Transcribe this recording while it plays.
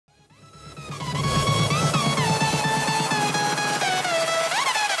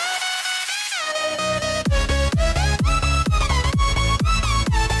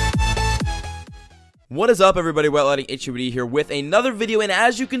What is up, everybody? Wetlighting HUD here with another video, and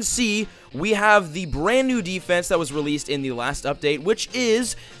as you can see, we have the brand new defense that was released in the last update, which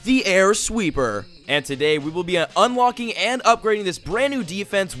is the Air Sweeper. And today, we will be unlocking and upgrading this brand new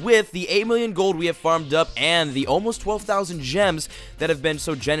defense with the 8 million gold we have farmed up and the almost 12,000 gems that have been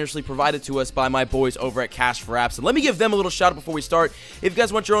so generously provided to us by my boys over at Cash for Apps. And let me give them a little shout out before we start. If you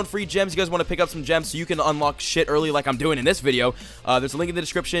guys want your own free gems, you guys want to pick up some gems so you can unlock shit early like I'm doing in this video, there's a link in the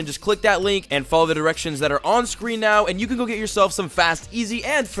description. Just click that link and follow the directions that are on screen now, and you can go get yourself some fast, easy,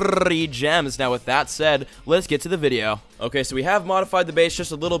 and free gems. Now, with that said, let's get to the video. Okay, so we have modified the base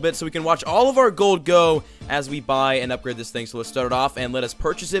just a little bit so we can watch all of our gold go as we buy and upgrade this thing. So let's start it off and let us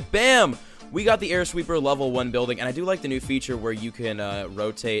purchase it. Bam! We got the Air Sweeper level 1 building, and I do like the new feature where you can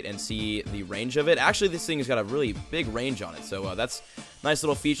rotate and see the range of it. Actually, this thing has got a really big range on it, so that's a nice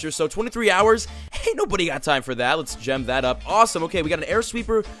little feature. So 23 hours, ain't nobody got time for that. Let's gem that up. Awesome. Okay, we got an Air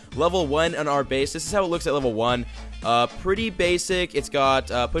Sweeper level 1 on our base. This is how it looks at level 1. Pretty basic. It's got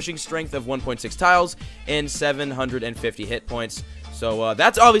pushing strength of 1.6 tiles and 750 hit points. So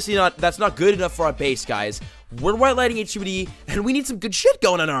that's obviously not good enough for our base, guys. We're Whitelighting HUD, and we need some good shit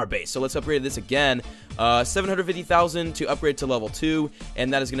going on in our base. So let's upgrade this again. 750,000 to upgrade to level 2,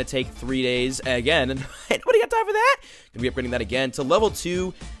 and that is going to take 3 days. Again, nobody got time for that. Gonna be upgrading that again to level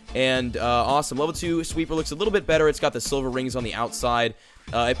 2, and awesome. Level 2 Sweeper looks a little bit better. It's got the silver rings on the outside.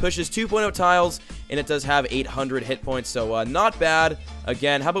 It pushes 2.0 tiles, and it does have 800 hit points, so not bad.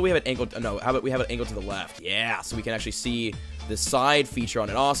 Again, how about we have it angled? No, how about we have it angled to the left? Yeah, so we can actually see the side feature on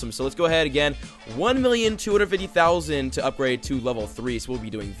it. Awesome. So let's go ahead again. 1,250,000 to upgrade to level 3. So we'll be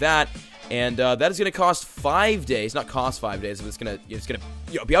doing that. And that is going to cost 5 days. Not cost 5 days, but it's gonna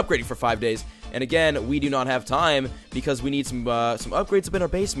be upgrading for 5 days. And again, we do not have time because we need some upgrades up in our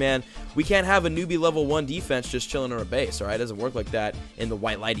base, man. We can't have a newbie level 1 defense just chilling on our base, alright? It doesn't work like that in the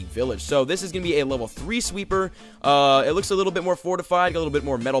Whitelighting Village. So this is going to be a level 3 sweeper. It looks a little bit more fortified, got a little bit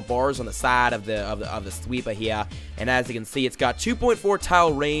more metal bars on the side of the sweeper here. And as you can see, it's got 2.4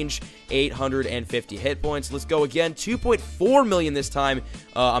 tile range, 850 hit points. Let's go again, 2.4 million this time.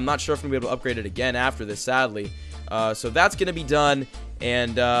 I'm not sure if I'm going to be able to upgrade it again after this, sadly. So that's going to be done.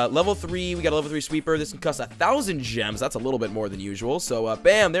 And level 3, we got a level 3 sweeper. This can cost 1,000 gems. That's a little bit more than usual. So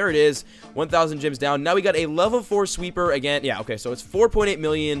bam, there it is. 1,000 gems down. Now we got a level 4 sweeper again. Yeah, okay, so it's 4.8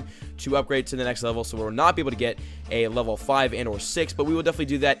 million to upgrade to the next level. So we'll not be able to get a level 5 and or 6, but we will definitely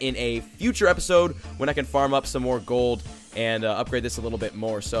do that in a future episode when I can farm up some more gold and upgrade this a little bit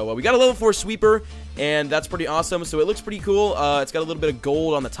more. So we got a level 4 sweeper, and that's pretty awesome. So it looks pretty cool. It's got a little bit of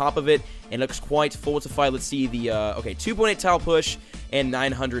gold on the top of it, and it looks quite fortified. Let's see the, okay, 2.8 tile push and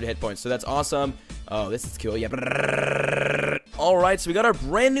 900 hit points. So that's awesome. Oh, this is cool. Yeah. Alright, so we got our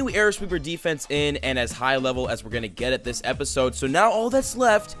brand new Air Sweeper defense in, and as high level as we're going to get at this episode. So now all that's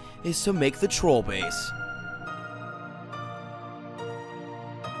left is to make the troll base.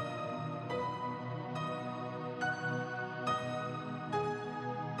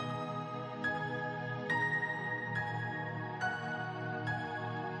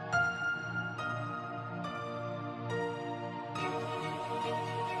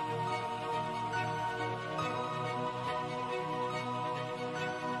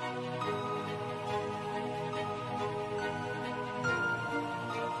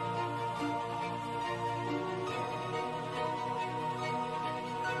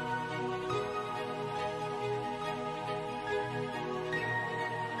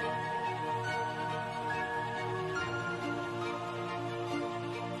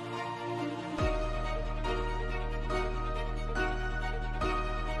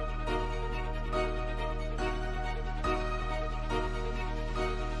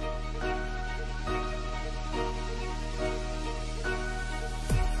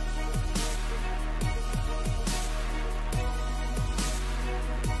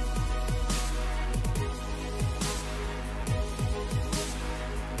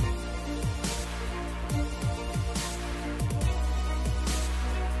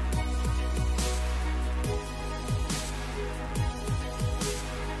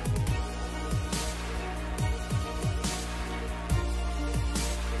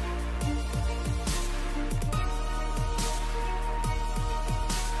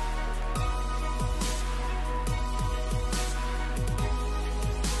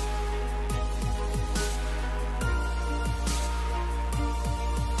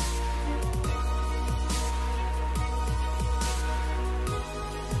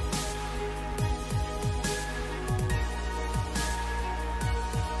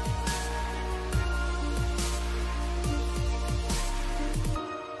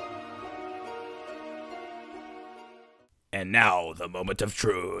 And now, the moment of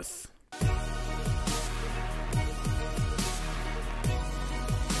truth.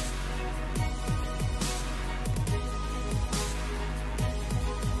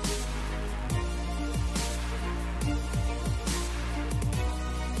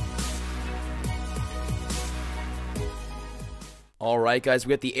 Alright guys,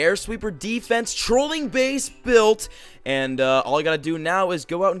 we got the Air Sweeper defense trolling base built, and all I gotta do now is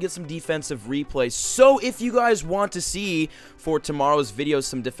go out and get some defensive replays. So if you guys want to see for tomorrow's video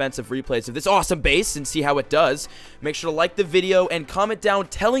some defensive replays of this awesome base and see how it does, make sure to like the video and comment down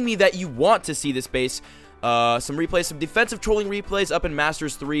telling me that you want to see this base. Some replays, some defensive trolling replays up in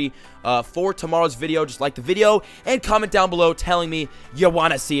Masters 3 for tomorrow's video. Just like the video and comment down below telling me you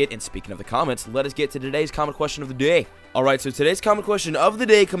want to see it. And speaking of the comments, let us get to today's comment question of the day. Alright, so today's comment question of the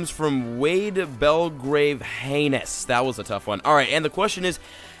day comes from Wade Belgrave Heinous. That was a tough one. Alright, and the question is,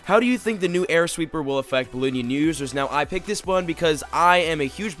 how do you think the new Air Sweeper will affect Balloonian users? Now, I picked this one because I am a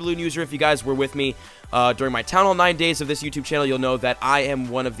huge Balloon user. If you guys were with me during my Town Hall 9 days of this YouTube channel, you'll know that I am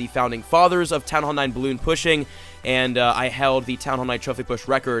one of the founding fathers of Town Hall 9 Balloon pushing, and I held the Town Hall 9 Trophy Push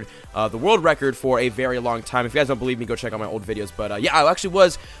record, the world record, for a very long time. If you guys don't believe me, go check out my old videos, but yeah, I actually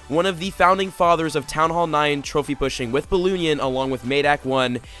was one of the founding fathers of Town Hall 9 Trophy Pushing with Balloonian, along with Madak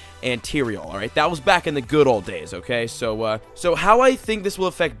 1 and Tyrael. Alright, that was back in the good old days, okay? So how I think this will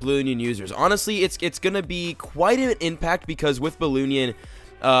affect Balloonian users. Honestly, it's gonna be quite an impact, because with Balloonian,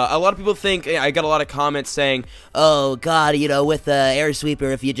 a lot of people think, I got a lot of comments saying, oh god, you know, with Air Sweeper,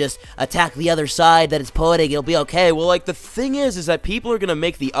 if you just attack the other side that it's pointing, it'll be okay. Well, like, the thing is that people are gonna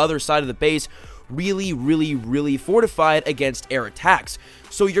make the other side of the base really fortified against air attacks.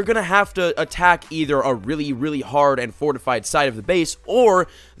 So you're gonna have to attack either a really hard and fortified side of the base or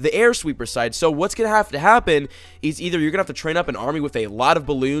the Air Sweeper side. So what's gonna have to happen is either you're gonna have to train up an army with a lot of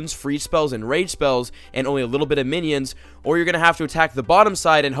balloons, freeze spells, and rage spells, and only a little bit of minions, or you're gonna have to attack the bottom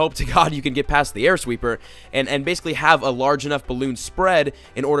side and hope to god you can get past the Air Sweeper and basically have a large enough balloon spread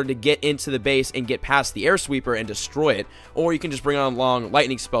in order to get into the base and get past the Air Sweeper and destroy it. Or you can just bring on long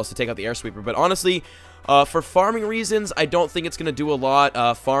lightning spells to take out the Air Sweeper. But honestly, for farming reasons, I don't think it's going to do a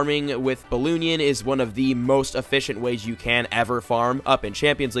lot. Farming with Balloonian is one of the most efficient ways you can ever farm up in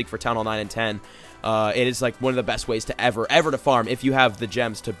Champions League for Town Hall 9 and 10. It is like one of the best ways to ever to farm if you have the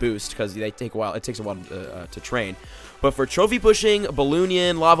gems to boost, because they take a while. It takes a while to train. But for trophy pushing,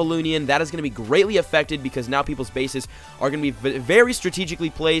 Balloonian, Lavaloonian, that is going to be greatly affected, because now people's bases are going to be very strategically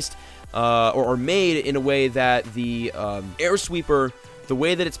placed or made in a way that the Air Sweeper, the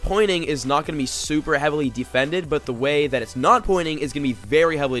way that it's pointing is not going to be super heavily defended, but the way that it's not pointing is going to be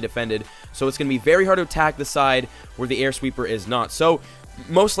very heavily defended. So it's going to be very hard to attack the side where the Air Sweeper is not. So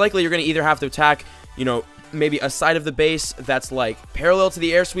most likely you're going to either have to attack, you know, maybe a side of the base that's like parallel to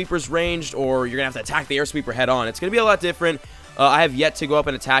the Air Sweeper's ranged, or you're going to have to attack the Air Sweeper head on. It's going to be a lot different. I have yet to go up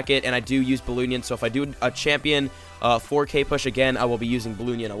and attack it, and I do use Balloonian, so if I do a champion 4K push again, I will be using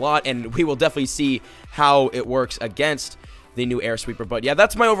Balloonian a lot, and we will definitely see how it works against the new Air Sweeper. But yeah,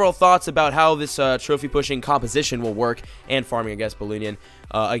 that's my overall thoughts about how this trophy pushing composition will work, and farming against Balloonian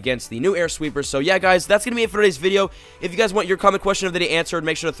against the new Air Sweeper. So yeah, guys, that's gonna be it for today's video. If you guys want your comment question of the day answered,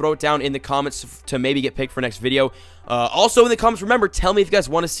 make sure to throw it down in the comments to maybe get picked for next video. Also in the comments, remember, tell me if you guys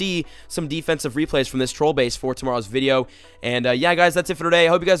want to see some defensive replays from this troll base for tomorrow's video. And yeah, guys, that's it for today. I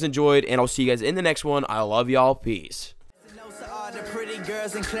hope you guys enjoyed, and I'll see you guys in the next one. I love y'all. Peace. The pretty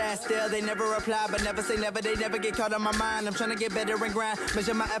girls in class still, they never reply, but never say never, they never get caught on my mind. I'm trying to get better and grind,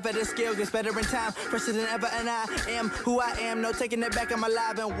 measure my effort and skill, gets better in time, fresher than ever, and I am who I am, no taking it back, I'm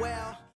alive and well.